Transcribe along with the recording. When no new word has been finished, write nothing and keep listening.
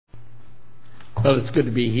Well, it's good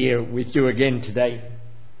to be here with you again today.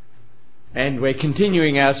 And we're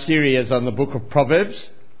continuing our series on the book of Proverbs.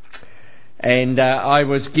 And I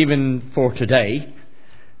was given for today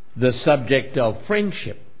the subject of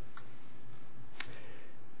friendship.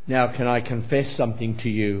 Now, can I confess something to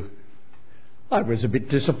you? I was a bit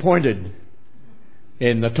disappointed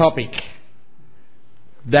in the topic.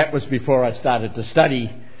 That was before I started to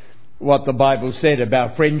study what the Bible said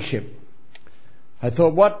about friendship. I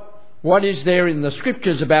thought, what is there in the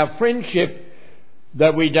scriptures about friendship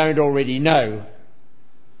that we don't already know?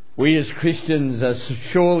 We as Christians are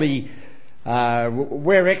surely,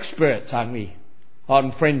 we're experts, aren't we,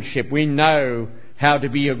 on friendship. We know how to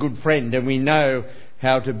be a good friend and we know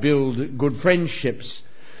how to build good friendships.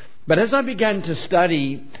 But as I began to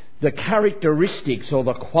study the characteristics or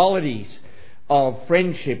the qualities of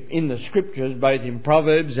friendship in the scriptures, both in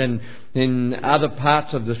Proverbs and in other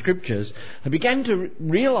parts of the scriptures, I began to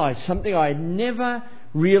realise something I had never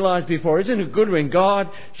realised before. Isn't it good when God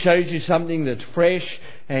shows you something that's fresh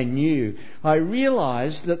and new? I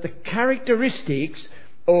realised that the characteristics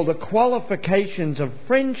or the qualifications of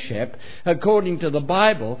friendship, according to the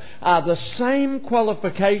Bible, are the same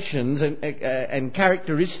qualifications and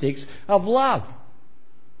characteristics of love,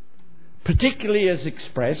 particularly as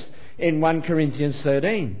expressed in 1 Corinthians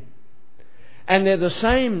 13. And they're the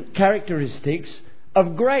same characteristics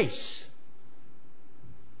of grace.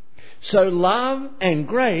 So love and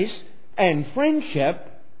grace and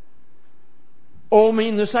friendship all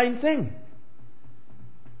mean the same thing.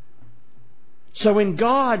 So when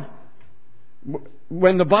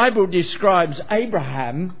the Bible describes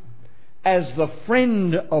Abraham as the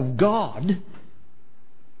friend of God,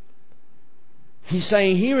 he's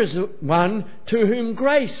saying here is one to whom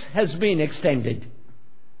grace has been extended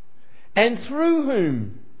and through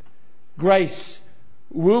whom grace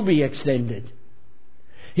will be extended.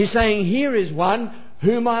 He's saying here is one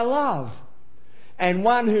whom I love and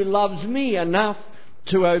one who loves me enough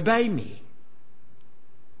to obey me.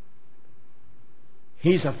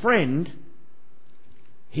 He's a friend,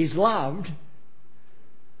 he's loved,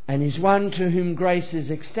 and he's one to whom grace is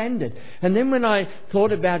extended. And then when I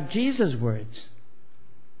thought about Jesus' words,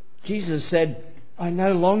 Jesus said, I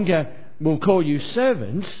no longer will call you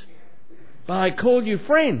servants, but I call you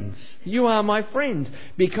friends. You are my friends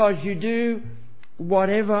because you do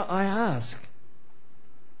whatever I ask.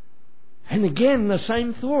 And again, the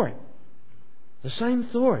same thought.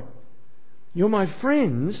 You're my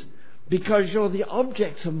friends because you're the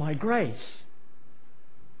objects of my grace.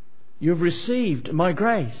 You've received my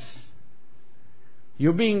grace.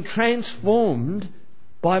 You're being transformed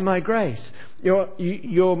by my grace.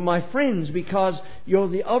 You're my friends because you're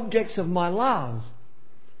the objects of my love,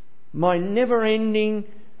 my never-ending,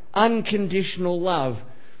 unconditional love.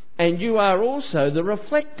 And you are also the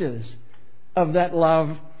reflectors of that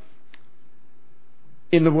love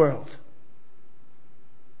in the world.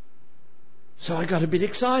 So I got a bit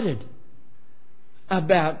excited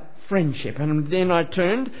about friendship. And then I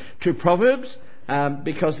turned to Proverbs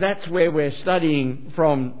because that's where we're studying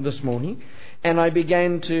from this morning. And I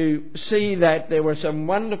began to see that there were some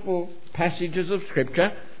wonderful passages of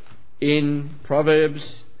Scripture in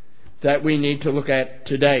Proverbs that we need to look at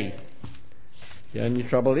today. The only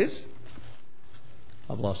trouble is,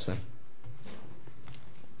 I've lost them.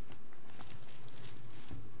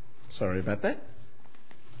 Sorry about that.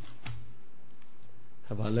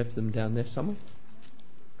 Have I left them down there somewhere?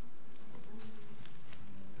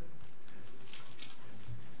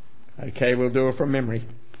 Okay, we'll do it from memory.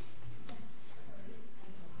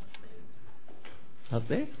 Up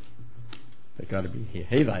there? They've got to be here.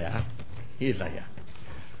 Here they are. Here they are.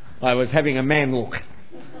 I was having a man look.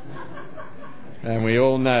 And we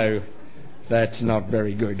all know that's not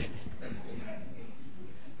very good.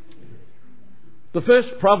 The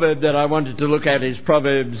first proverb that I wanted to look at is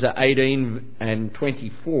Proverbs 18 and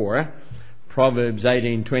 24. Proverbs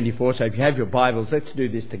 18:24. So if you have your Bibles, let's do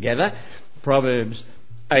this together. Proverbs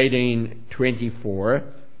 18:24.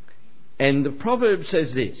 And the proverb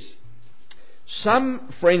says this: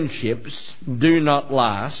 some friendships do not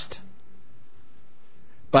last,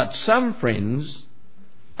 but some friends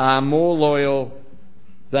are more loyal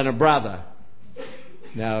than a brother.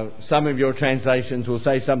 Now, some of your translations will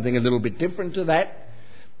say something a little bit different to that,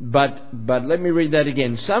 but let me read that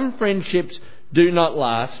again. Some friendships do not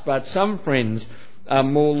last, but some friends are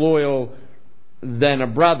more loyal than a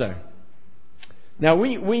brother. Now,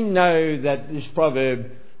 we know that this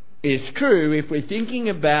proverb is true if we're thinking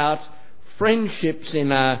about friendships in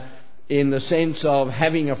the sense of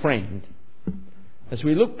having a friend. As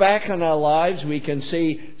we look back on our lives, we can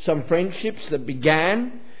see some friendships that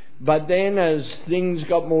began But then as things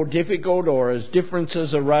got more difficult, or as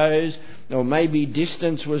differences arose, or maybe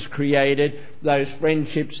distance was created, those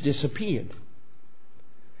friendships disappeared.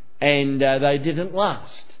 And they didn't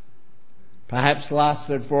last. Perhaps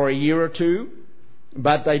lasted for a year or two,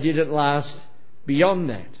 but they didn't last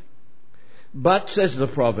beyond that. But, says the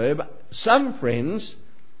proverb, some friends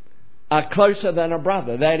are closer than a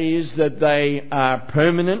brother. That is, that they are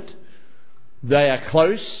permanent, they are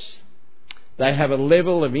close, they have a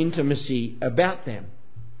level of intimacy about them.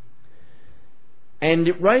 And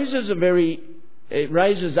it raises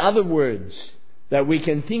other words that we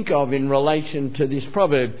can think of in relation to this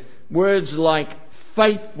proverb. Words like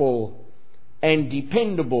faithful and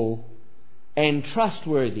dependable and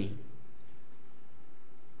trustworthy.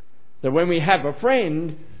 That when we have a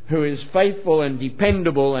friend who is faithful and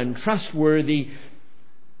dependable and trustworthy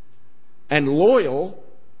and loyal,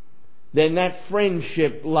 then that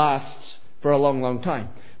friendship lasts for a long, long time.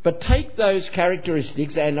 But take those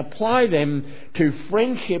characteristics and apply them to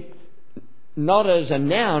friendship, not as a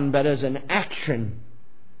noun but as an action.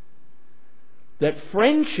 That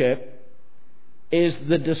friendship is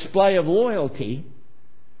the display of loyalty.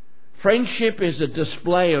 Friendship is a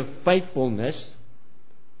display of faithfulness.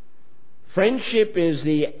 Friendship is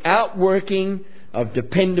the outworking of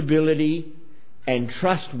dependability and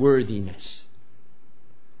trustworthiness.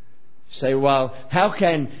 Say, well, how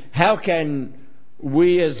can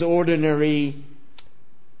we as ordinary,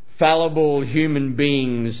 fallible human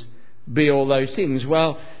beings be all those things?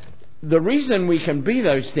 Well, the reason we can be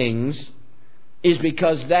those things is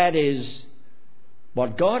because that is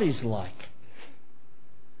what God is like.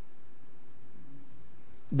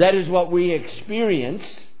 That is what we experience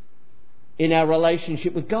in our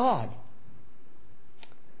relationship with God.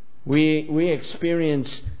 We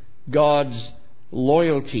experience God's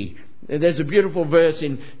loyalty. There's a beautiful verse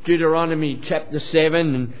in Deuteronomy chapter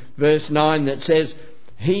 7 and verse 9 that says,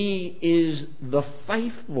 He is the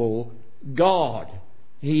faithful God.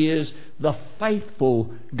 He is the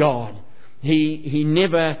faithful God. He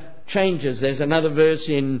never changes. There's another verse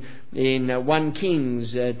in 1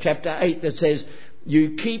 Kings chapter 8 that says,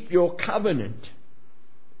 You keep your covenant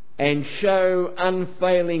and show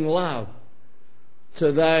unfailing love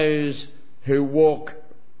to those who walk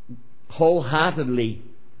wholeheartedly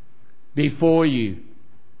before you.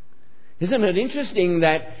 Isn't it interesting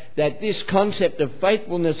that this concept of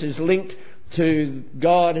faithfulness is linked to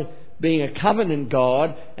God being a covenant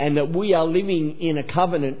God, and that we are living in a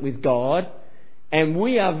covenant with God, and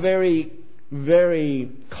we are very,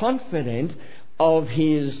 very confident of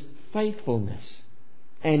His faithfulness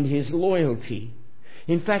and His loyalty.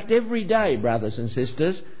 In fact, every day, brothers and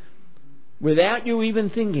sisters, without you even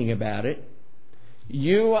thinking about it,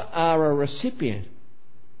 you are a recipient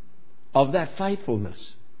of that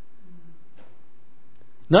faithfulness.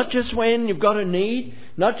 Not just when you've got a need,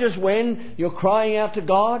 not just when you're crying out to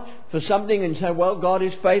God for something and say, well, God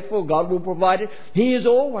is faithful, God will provide it. He is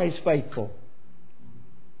always faithful.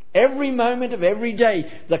 Every moment of every day,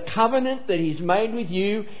 the covenant that He's made with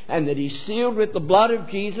you and that He's sealed with the blood of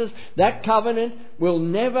Jesus, that covenant will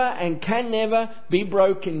never and can never be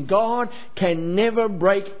broken. God can never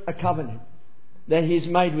break a covenant that He's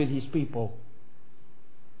made with His people.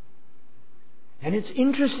 And it's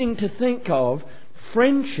interesting to think of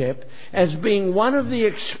friendship as being one of the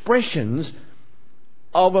expressions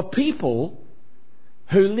of a people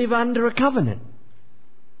who live under a covenant.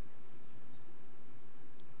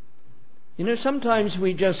 You know, sometimes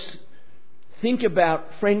we just think about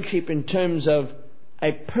friendship in terms of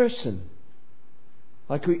a person.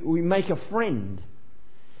 Like we make a friend.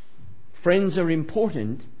 Friends are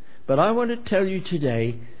important, but I want to tell you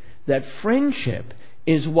today that friendship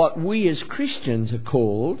is what we as Christians are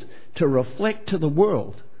called to reflect to the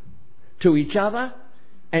world, to each other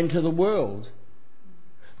and to the world.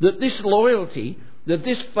 That this loyalty, that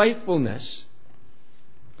this faithfulness,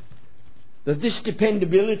 that this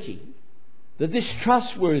dependability, that this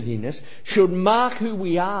trustworthiness should mark who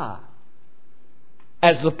we are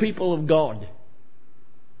as the people of God.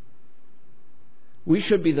 We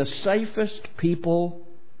should be the safest people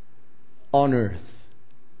on earth.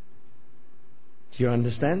 Do you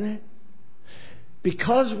understand that?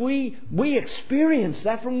 Because we experience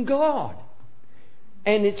that from God.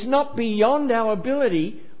 And it's not beyond our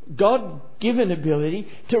ability, God-given ability,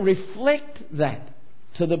 to reflect that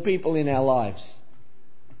to the people in our lives.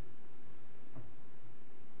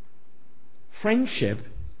 Friendship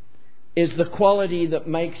is the quality that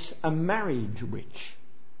makes a marriage rich.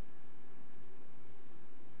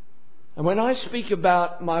 And when I speak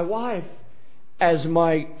about my wife as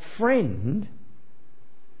my friend,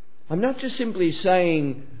 I'm not just simply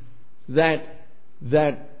saying that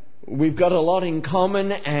we've got a lot in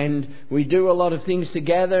common and we do a lot of things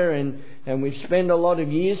together and we spend a lot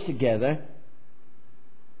of years together.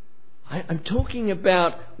 I'm talking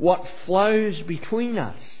about what flows between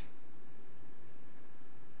us.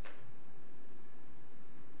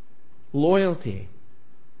 Loyalty,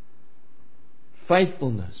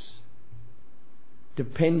 faithfulness,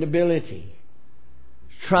 dependability,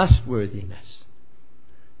 trustworthiness.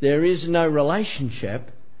 There is no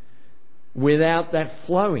relationship without that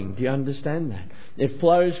flowing. Do you understand that? It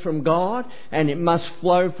flows from God and it must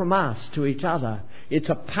flow from us to each other. It's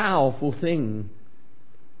a powerful thing.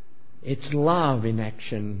 It's love in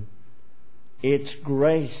action. It's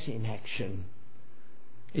grace in action.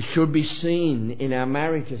 It should be seen in our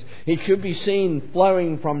marriages. It should be seen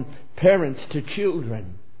flowing from parents to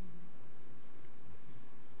children.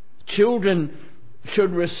 Children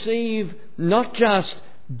should receive not just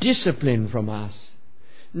discipline from us,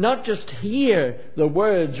 not just hear the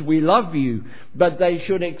words, "we love you," but they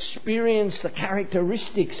should experience the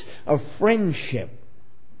characteristics of friendship,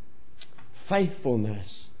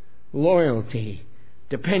 faithfulness, loyalty,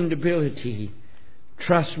 dependability,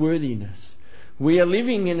 trustworthiness. We are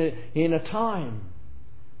living in a time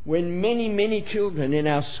when many children in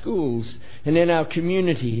our schools and in our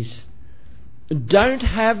communities don't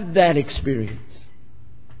have that experience.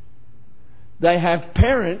 They have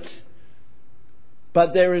parents,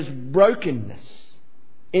 but there is brokenness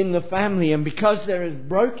in the family, and because there is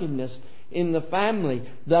brokenness in the family,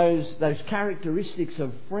 those characteristics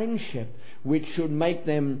of friendship which should make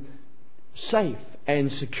them safe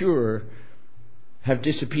and secure have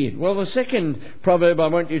disappeared. Well, the second proverb I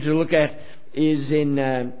want you to look at is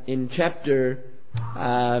in chapter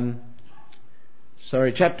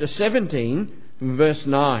 17, verse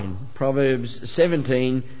 9. Proverbs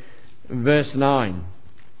 17, verse 9.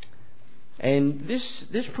 And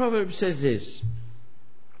this proverb says this: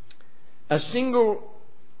 a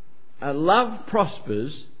love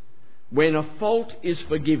prospers when a fault is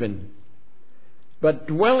forgiven, but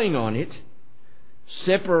dwelling on it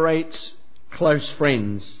separates close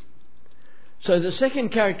friends. So the second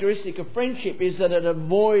characteristic of friendship is that it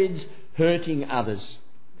avoids hurting others.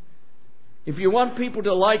 If you want people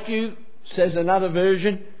to like you, says another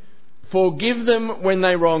version, forgive them when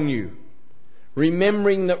they wrong you,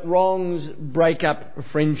 remembering that wrongs break up a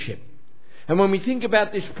friendship. And when we think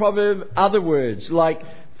about this proverb, other words like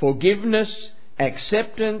forgiveness,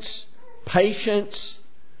 acceptance, patience,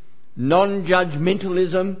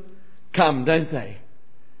 non-judgmentalism come, don't they?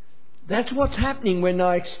 That's what's happening when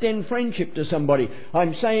I extend friendship to somebody.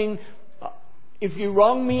 I'm saying, if you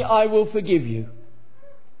wrong me, I will forgive you.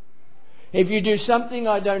 If you do something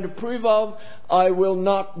I don't approve of, I will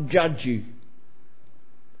not judge you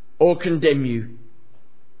or condemn you.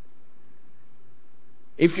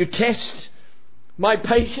 If you test my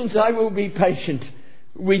patience, I will be patient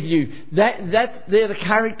with you. They're the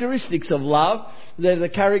characteristics of love. They're the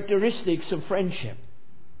characteristics of friendship.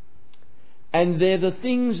 And they're the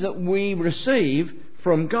things that we receive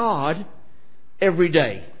from God every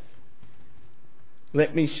day.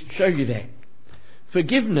 Let me show you that.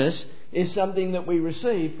 Forgiveness is something that we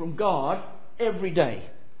receive from God every day,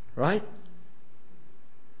 right?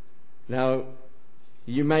 Now,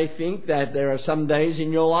 you may think that there are some days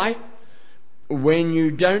in your life when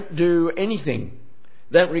you don't do anything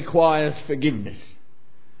that requires forgiveness.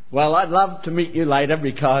 Well, I'd love to meet you later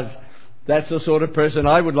because that's the sort of person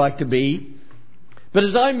I would like to be. But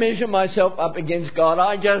as I measure myself up against God,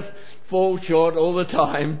 I just fall short all the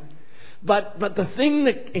time. But the thing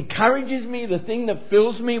that encourages me, the thing that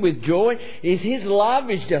fills me with joy, is His love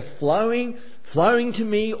is just flowing to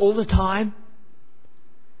me all the time.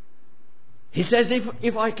 He says,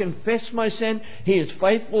 if I confess my sin, He is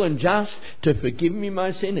faithful and just to forgive me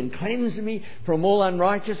my sin and cleanse me from all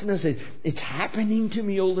unrighteousness. It's happening to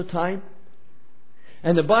me all the time.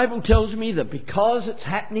 And the Bible tells me that because it's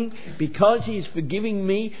happening, because He's forgiving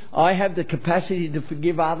me, I have the capacity to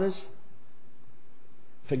forgive others.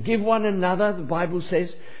 Forgive one another, the Bible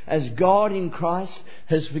says, as God in Christ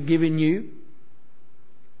has forgiven you.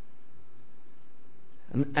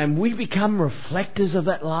 And we become reflectors of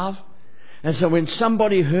that love. And so when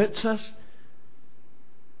somebody hurts us,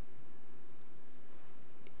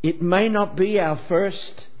 it may not be our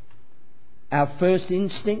first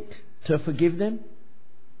instinct to forgive them.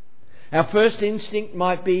 Our first instinct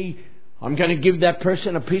might be, I'm going to give that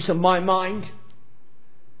person a piece of my mind.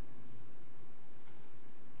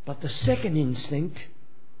 But the second instinct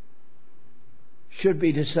should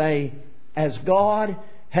be to say, as God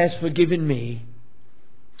has forgiven me,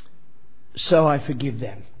 so I forgive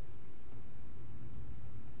them.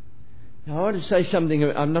 Now I want to say something.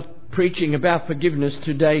 I'm not preaching about forgiveness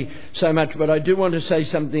today so much, but I do want to say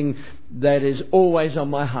something that is always on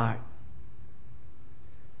my heart.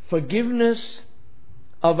 Forgiveness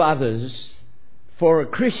of others for a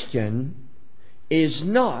Christian is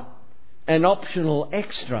not an optional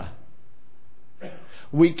extra.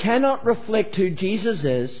 We cannot reflect who Jesus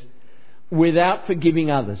is without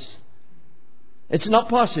forgiving others. It's not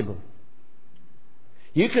possible.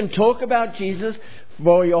 You can talk about Jesus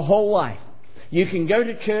for your whole life. You can go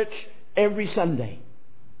to church every Sunday.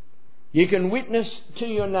 You can witness to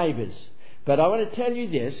your neighbours. But I want to tell you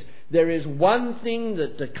this, there is one thing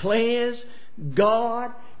that declares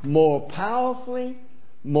God more powerfully,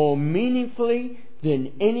 more meaningfully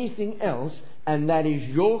than anything else, and that is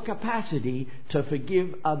your capacity to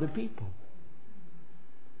forgive other people.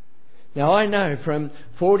 Now, I know from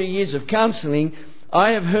 40 years of counselling, I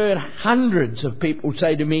have heard hundreds of people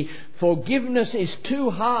say to me, forgiveness is too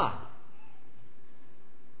hard.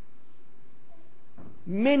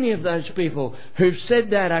 Many of those people who've said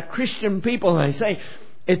that are Christian people. They say,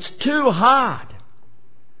 it's too hard.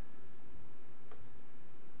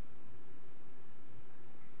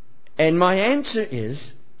 And my answer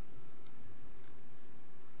is,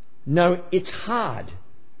 no, it's hard.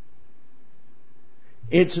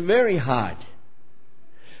 It's very hard.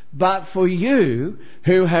 But for you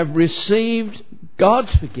who have received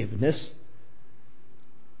God's forgiveness,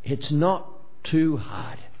 it's not too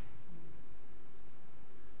hard.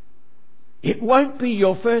 It won't be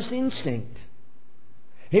your first instinct.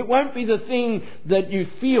 It won't be the thing that you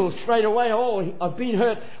feel straight away, oh, I've been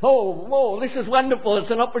hurt, oh, this is wonderful, it's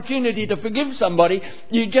an opportunity to forgive somebody.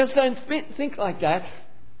 You just don't think like that.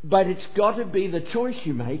 But it's got to be the choice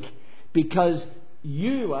you make, because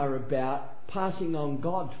you are about passing on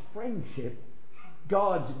God's friendship,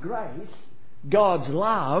 God's grace, God's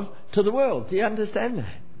love to the world. Do you understand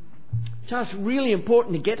that? So it's really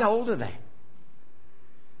important to get hold of that.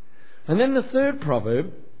 And then the third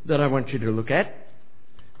proverb that I want you to look at,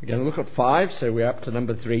 we're going to look at 5, so we're up to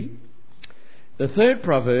number 3. The third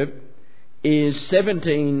proverb is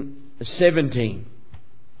 17:17.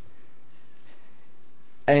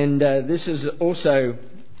 And this is also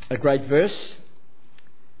a great verse.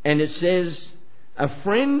 And it says, a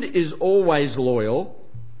friend is always loyal,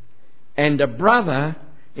 and a brother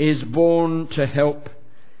is born to help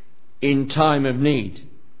in time of need.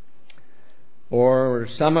 Or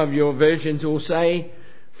some of your versions will say,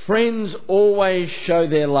 friends always show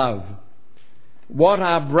their love. What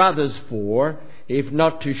are brothers for, if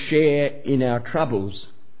not to share in our troubles?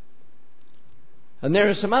 And there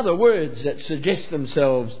are some other words that suggest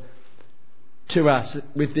themselves to us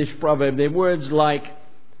with this proverb. They're words like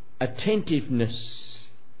attentiveness,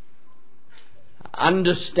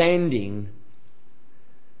 understanding,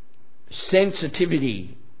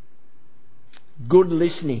 sensitivity, good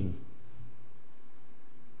listening.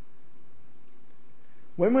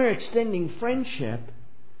 When we're extending friendship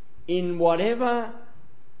in whatever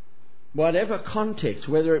context,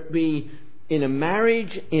 whether it be in a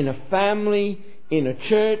marriage, in a family, in a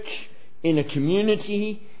church, in a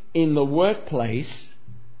community, in the workplace,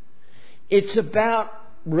 it's about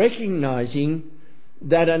recognizing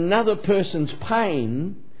that another person's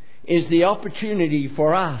pain is the opportunity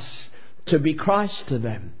for us to be Christ to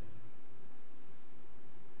them.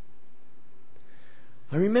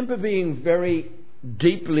 I remember being very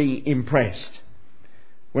deeply impressed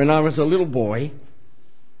when I was a little boy,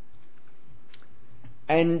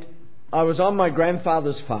 and I was on my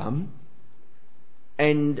grandfather's farm,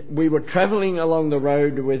 and we were travelling along the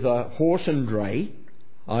road with a horse and dray.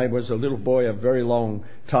 I was a little boy a very long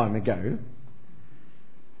time ago,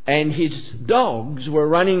 and his dogs were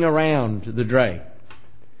running around the dray,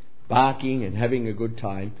 barking and having a good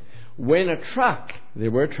time, when a truck,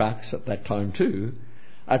 there were trucks at that time too,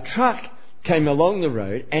 a truck came along the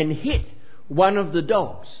road and hit one of the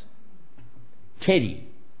dogs, Teddy.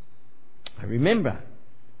 I remember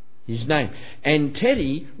his name. And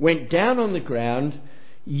Teddy went down on the ground,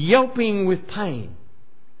 yelping with pain.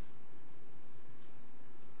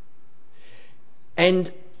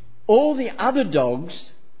 And all the other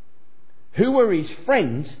dogs, who were his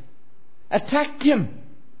friends, attacked him.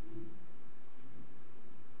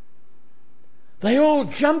 They all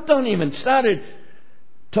jumped on him and started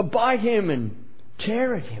to bite him and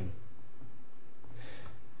tear at him.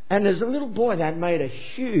 And as a little boy, that made a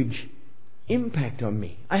huge impact on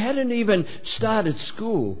me. I hadn't even started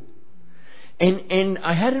school, and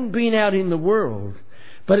I hadn't been out in the world,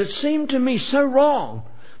 but it seemed to me so wrong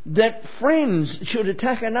that friends should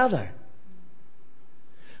attack another.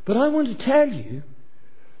 But I want to tell you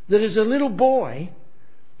that as a little boy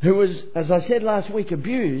who was, as I said last week,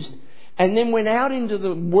 abused, and then went out into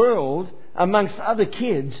the world amongst other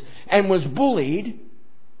kids and was bullied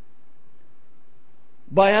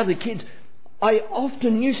by other kids, I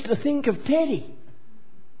often used to think of Teddy.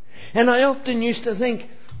 And I often used to think,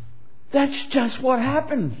 that's just what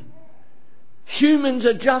happened. Humans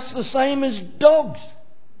are just the same as dogs.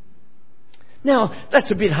 Now,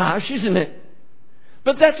 that's a bit harsh, isn't it?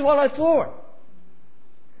 But that's what I thought.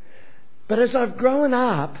 But as I've grown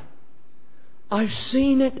up, I've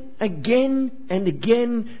seen it again and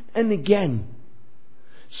again and again.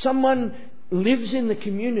 Someone lives in the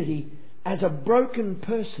community as a broken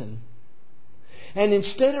person, and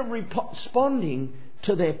instead of responding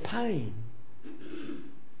to their pain,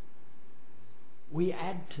 we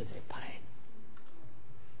add to their pain.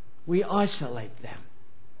 We isolate them.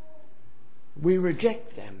 We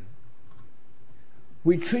reject them.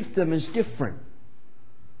 We treat them as different.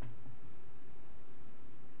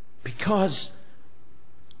 Because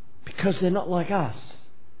they're not like us.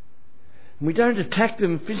 And we don't attack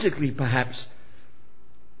them physically, perhaps,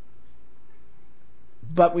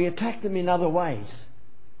 but we attack them in other ways.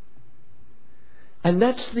 And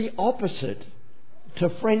that's the opposite to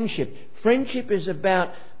friendship. Friendship is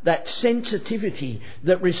about that sensitivity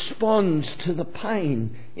that responds to the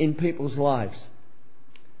pain in people's lives.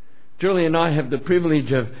 Julie and I have the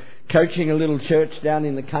privilege of coaching a little church down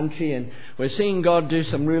in the country, and we're seeing God do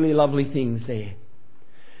some really lovely things there.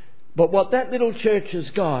 But what that little church has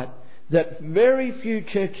got, that very few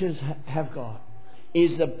churches have got,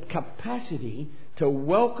 is the capacity to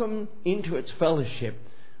welcome into its fellowship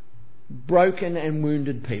broken and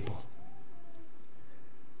wounded people.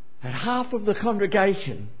 And half of the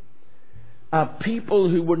congregation are people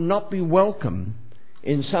who would not be welcome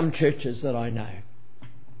in some churches that I know.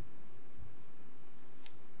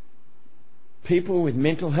 People with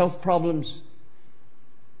mental health problems,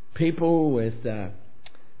 people with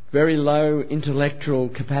very low intellectual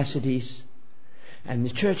capacities, and the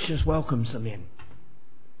church just welcomes them in,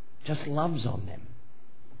 just loves on them.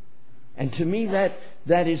 And to me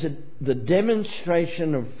that is the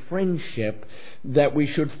demonstration of friendship that we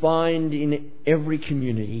should find in every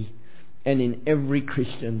community and in every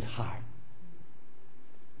Christian's heart.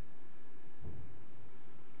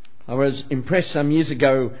 I was impressed some years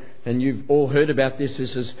ago, and you've all heard about this.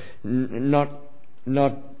 This is not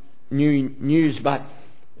new news,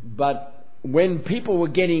 but when people were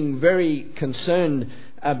getting very concerned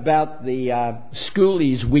about the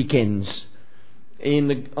schoolies weekends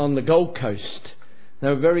on the Gold Coast, they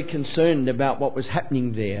were very concerned about what was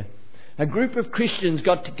happening there. A group of Christians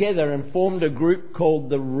got together and formed a group called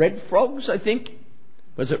the Red Frogs, I think.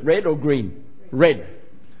 Was it red or green? Red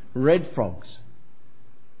Frogs.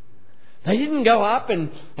 They didn't go up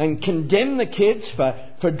and condemn the kids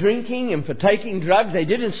for drinking and for taking drugs. They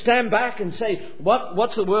didn't stand back and say,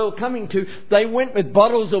 what's the world coming to? They went with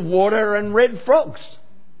bottles of water and red frogs.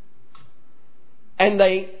 And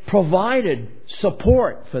they provided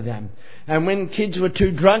support for them. And when kids were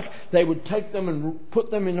too drunk, they would take them and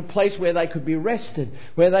put them in a place where they could be rested,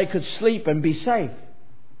 where they could sleep and be safe.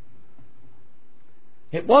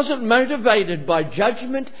 It wasn't motivated by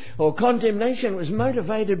judgment or condemnation. It was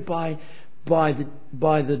motivated by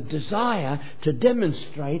the desire to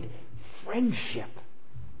demonstrate friendship,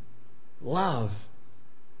 love.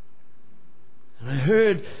 And I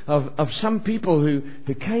heard of some people who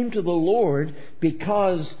came to the Lord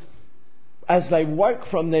because as they woke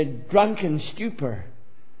from their drunken stupor,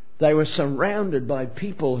 they were surrounded by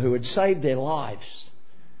people who had saved their lives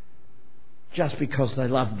just because they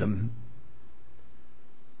loved them.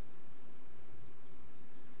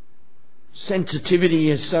 Sensitivity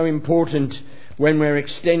is so important when we're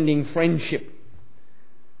extending friendship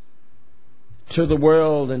to the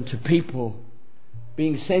world and to people.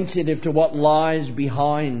 Being sensitive to what lies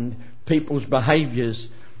behind people's behaviours,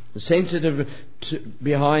 sensitive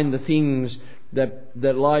behind the things that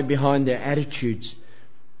lie behind their attitudes.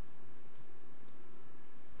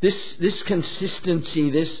 This consistency,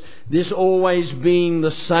 this always being the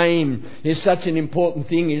same is such an important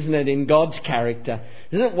thing, isn't it, in God's character?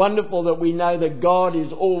 Isn't it wonderful that we know that God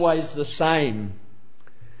is always the same?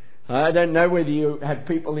 I don't know whether you have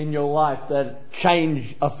people in your life that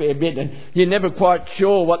change a fair bit and you're never quite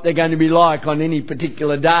sure what they're going to be like on any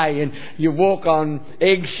particular day, and you walk on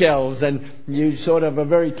eggshells and you sort of are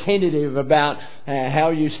very tentative about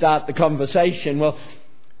how you start the conversation. Well,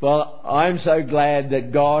 I'm so glad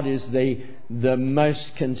that God is the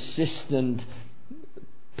most consistent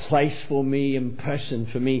place for me and person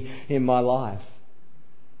for me in my life.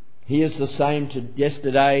 He is the same to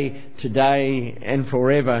yesterday, today and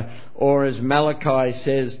forever. Or as Malachi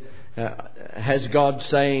says, has God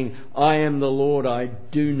saying, I am the Lord, I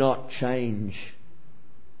do not change.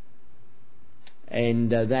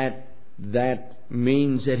 And that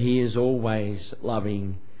means that He is always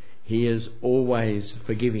loving. He is always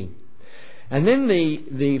forgiving. And then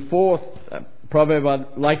the fourth proverb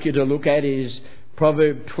I'd like you to look at is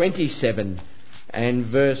Proverb 27 and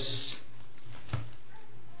verse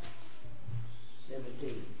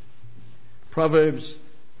 17. Proverbs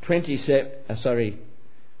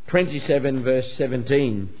 27 verse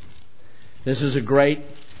 17. This is a great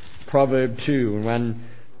proverb too, and one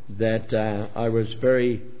that I was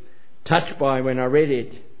very touched by when I read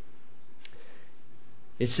it.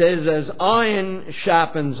 It says, as iron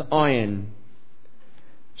sharpens iron,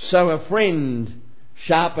 so a friend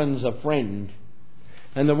sharpens a friend.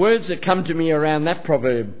 And the words that come to me around that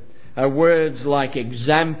proverb are words like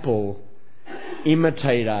example,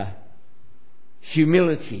 imitator,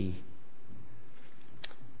 humility.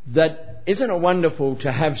 That isn't it wonderful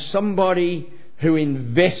to have somebody who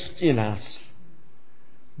invests in us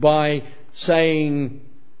by saying,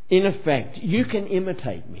 in effect, you can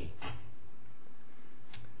imitate me.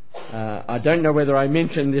 I don't know whether I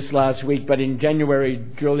mentioned this last week, but in January,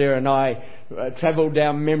 Julia and I travelled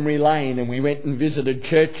down memory lane and we went and visited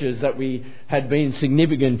churches that we had been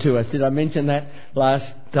significant to us. Did I mention that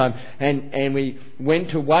last time? And we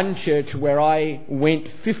went to one church where I went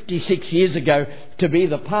 56 years ago to be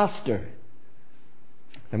the pastor.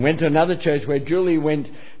 And went to another church where Julie went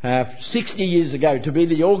 60 years ago to be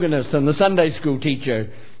the organist and the Sunday school teacher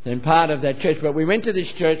and part of that church. But we went to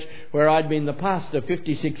this church where I'd been the pastor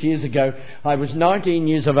 56 years ago. I was 19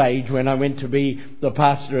 years of age when I went to be the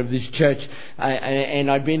pastor of this church, and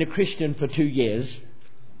I'd been a Christian for 2 years.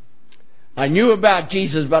 I knew about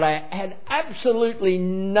Jesus, but I had absolutely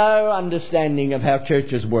no understanding of how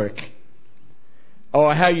churches work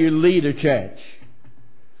or how you lead a church.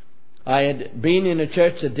 I had been in a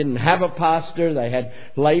church that didn't have a pastor. They had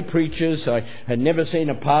lay preachers. So I had never seen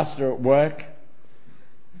a pastor at work.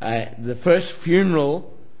 The first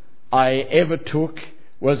funeral I ever took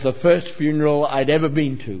was the first funeral I'd ever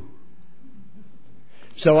been to.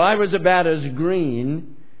 So I was about as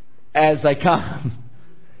green as they come.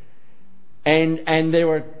 And there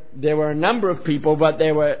were a number of people, but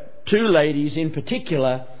there were two ladies in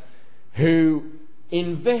particular who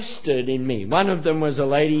invested in me. One of them was a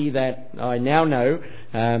lady that I now know,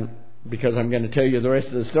 because I'm going to tell you the rest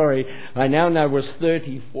of the story, I now know was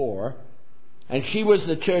 34, and she was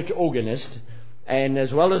the church organist, and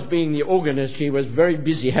as well as being the organist, she was very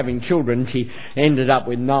busy having children. She ended up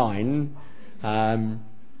with 9.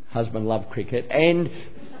 Husband loved cricket, and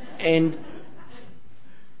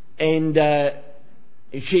she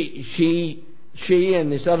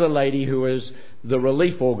and this other lady who was the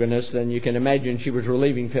relief organist, and you can imagine she was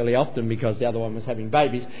relieving fairly often because the other one was having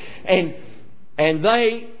babies, and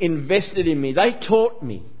they invested in me. They taught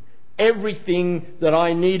me everything that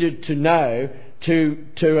I needed to know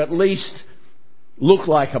to at least look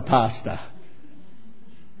like a pastor.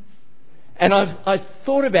 And I've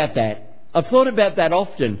thought about that. I've thought about that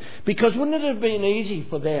often, because wouldn't it have been easy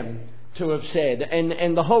for them to have said,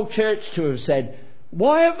 and the whole church to have said,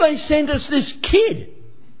 why have they sent us this kid?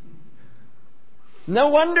 No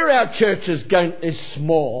wonder our church is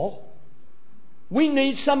small. We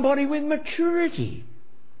need somebody with maturity.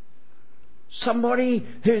 Somebody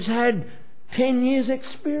who's had 10 years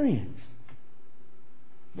experience.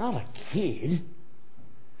 Not a kid.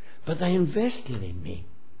 But they invested in me.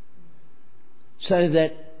 So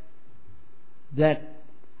that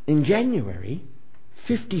in January,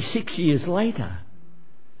 56 years later,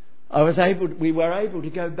 we were able to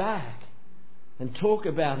go back and talk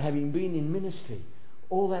about having been in ministry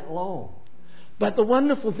all that long. But the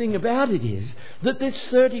wonderful thing about it is that this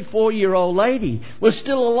 34-year-old lady was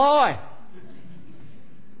still alive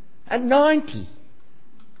at 90.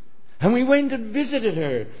 And we went and visited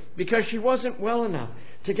her because she wasn't well enough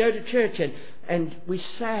to go to church. And we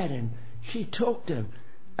sat and she talked to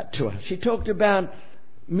us. She talked about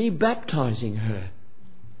me baptizing her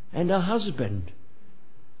and her husband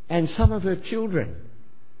and some of her children.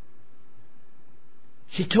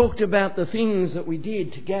 She talked about the things that we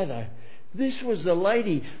did together. This was the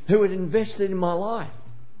lady who had invested in my life.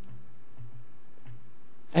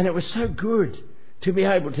 And it was so good to be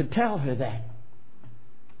able to tell her that.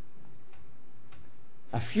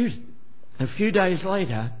 A few days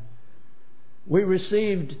later, we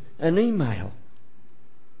received an email.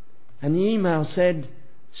 And the email said,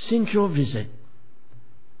 since your visit,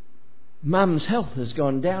 Mum's health has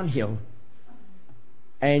gone downhill.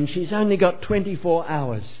 And she's only got 24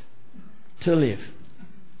 hours to live.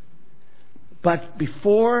 But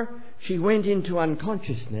before she went into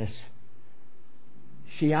unconsciousness,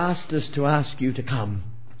 she asked us to ask you to come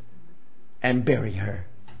and bury her,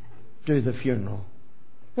 do the funeral.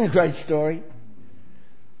 Isn't that a great story?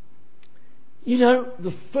 You know,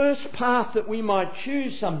 the first path that we might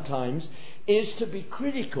choose sometimes is to be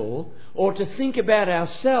critical, or to think about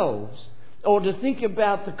ourselves, or to think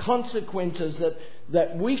about the consequences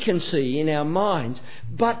that we can see in our minds.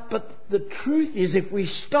 But the truth is, if we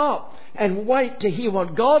stop and wait to hear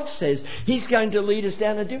what God says, He's going to lead us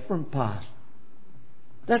down a different path.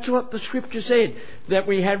 That's what the Scripture said that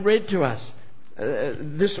we had read to us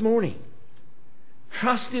this morning.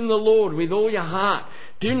 Trust in the Lord with all your heart.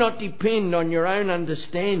 Do not depend on your own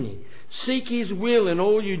understanding. Seek His will in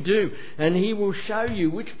all you do, and He will show you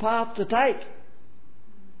which path to take.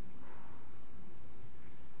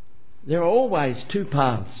 There are always two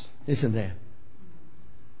paths, isn't there?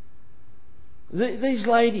 These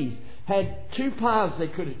ladies had two paths they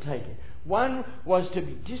could have taken. One was to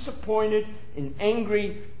be disappointed and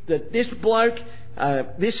angry that this bloke,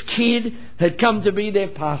 this kid, had come to be their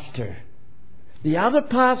pastor. The other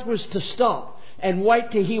path was to stop and wait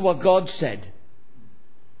to hear what God said.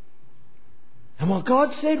 And what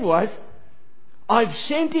God said was, I've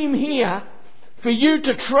sent him here for you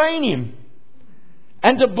to train him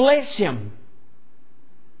and to bless him.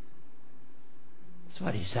 That's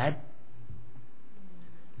what He said.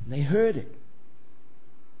 And they heard it.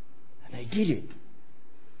 And they did it.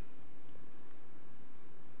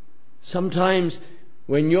 Sometimes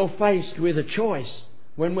when you're faced with a choice,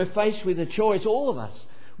 when we're faced with a choice, all of us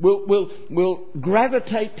will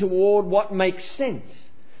gravitate toward what makes sense.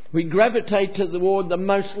 We gravitate toward the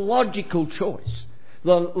most logical choice,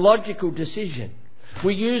 the logical decision.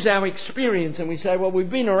 We use our experience and we say, well, we've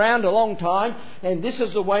been around a long time and this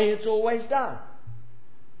is the way it's always done.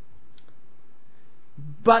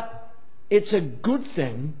 But it's a good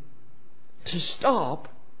thing to stop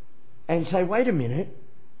and say, wait a minute,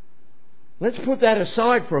 let's put that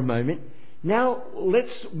aside for a moment. Now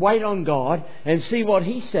let's wait on God and see what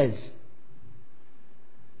He says.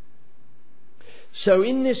 So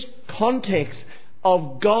in this context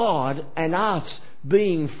of God and us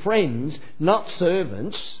being friends, not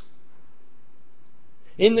servants,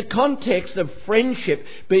 in the context of friendship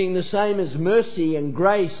being the same as mercy and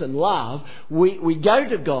grace and love, we go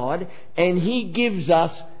to God and He gives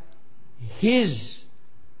us His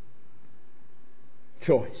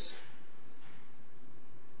choice.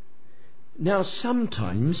 Now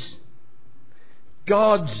sometimes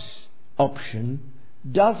God's option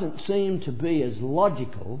doesn't seem to be as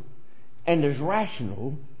logical and as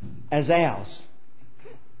rational as ours.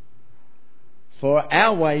 For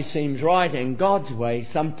our way seems right and God's way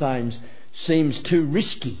sometimes seems too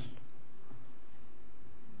risky.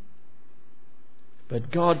 But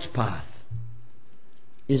God's path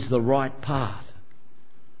is the right path.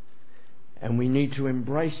 And we need to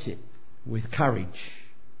embrace it with courage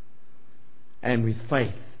and with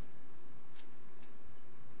faith.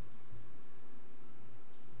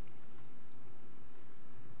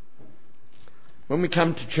 When we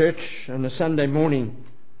come to church on a Sunday morning,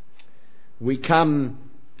 we come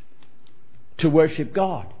to worship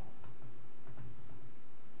God.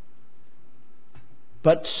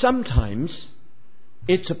 But sometimes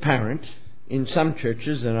it's apparent in some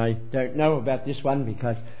churches, and I don't know about this one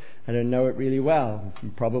because I don't know it really well.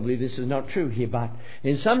 Probably this is not true here, but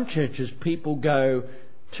in some churches people go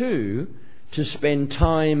to spend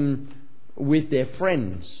time with their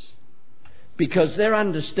friends because their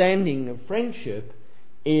understanding of friendship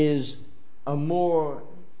is a more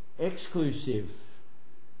exclusive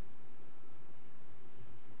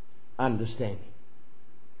understanding.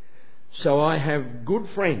 So I have good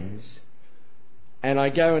friends and I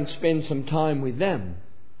go and spend some time with them.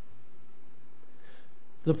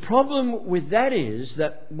 The problem with that is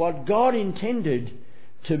that what God intended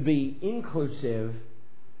to be inclusive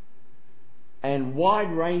and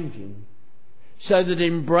wide-ranging, so that it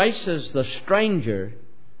embraces the stranger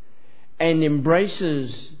and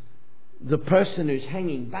embraces the person who's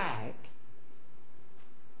hanging back,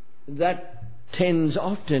 that tends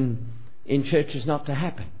often in churches not to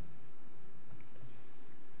happen.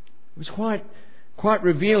 It was quite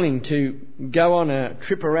revealing to go on a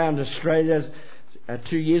trip around Australia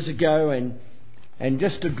 2 years ago and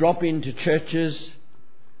just to drop into churches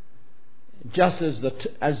just as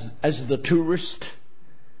the tourist,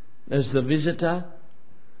 as the visitor,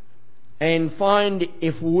 and find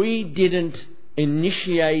if we didn't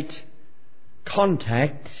initiate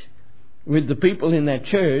contact with the people in that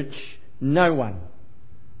church, no one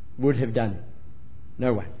would have done it.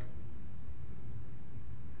 No one.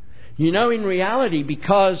 You know, in reality,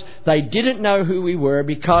 because they didn't know who we were,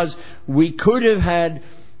 because we could have had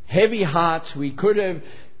heavy hearts, we could have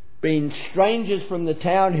been strangers from the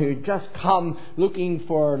town who had just come looking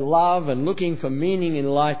for love and looking for meaning in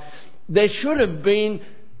life, there should have been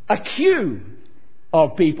a queue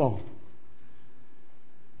of people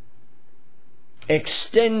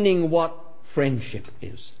extending what friendship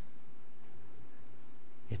is.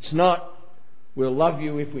 It's not, we'll love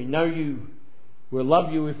you if we know you, we'll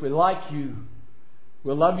love you if we like you,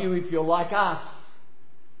 we'll love you if you're like us,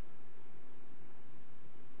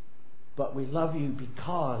 but we love you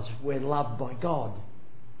because we're loved by God.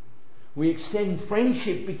 We extend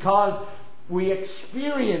friendship because we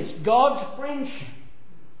experience God's friendship.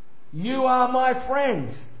 You are my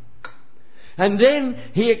friends. And then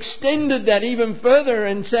He extended that even further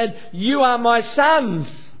and said, you are my sons.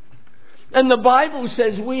 And the Bible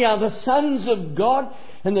says we are the sons of God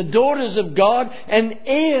and the daughters of God and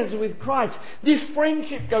heirs with Christ. This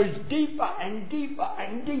friendship goes deeper and deeper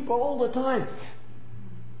and deeper all the time.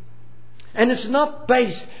 And it's not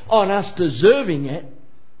based on us deserving it.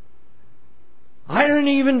 I don't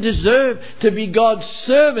even deserve to be God's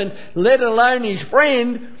servant, let alone His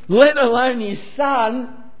friend, let alone His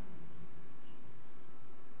son.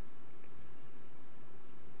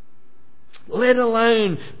 Let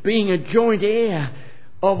alone being a joint heir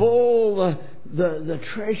of all the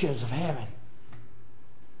treasures of heaven.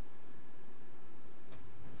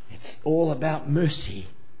 It's all about mercy,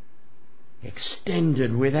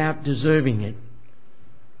 extended without deserving it.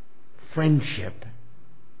 Friendship.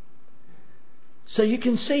 So you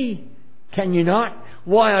can see, can you not,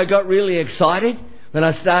 why I got really excited when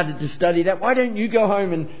I started to study that. Why don't you go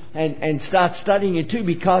home and start studying it too?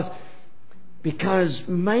 Because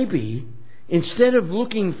maybe instead of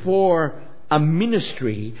looking for a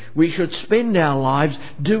ministry, we should spend our lives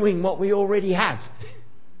doing what we already have.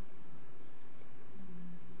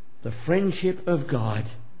 The friendship of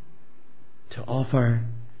God to offer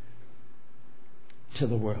to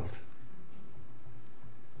the world.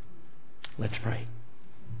 Let's pray.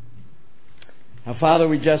 Our Father,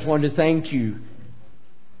 we just want to thank you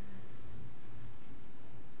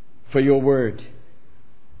for your word.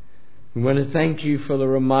 We want to thank you for the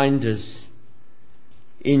reminders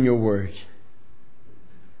in your word.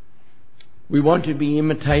 We want to be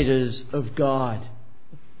imitators of God,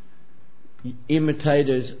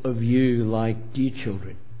 imitators of you like dear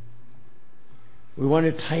children. We want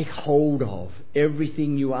to take hold of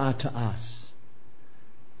everything you are to us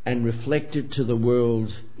and reflect it to the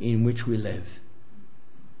world in which we live.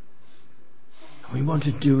 We want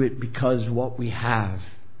to do it because what we have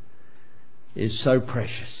is so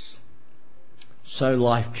precious, so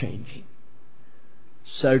life-changing,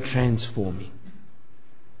 so transforming.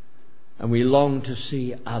 And we long to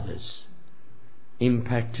see others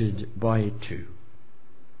impacted by it too.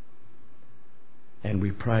 And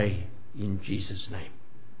we pray in Jesus' name.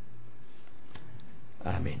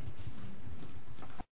 Amen.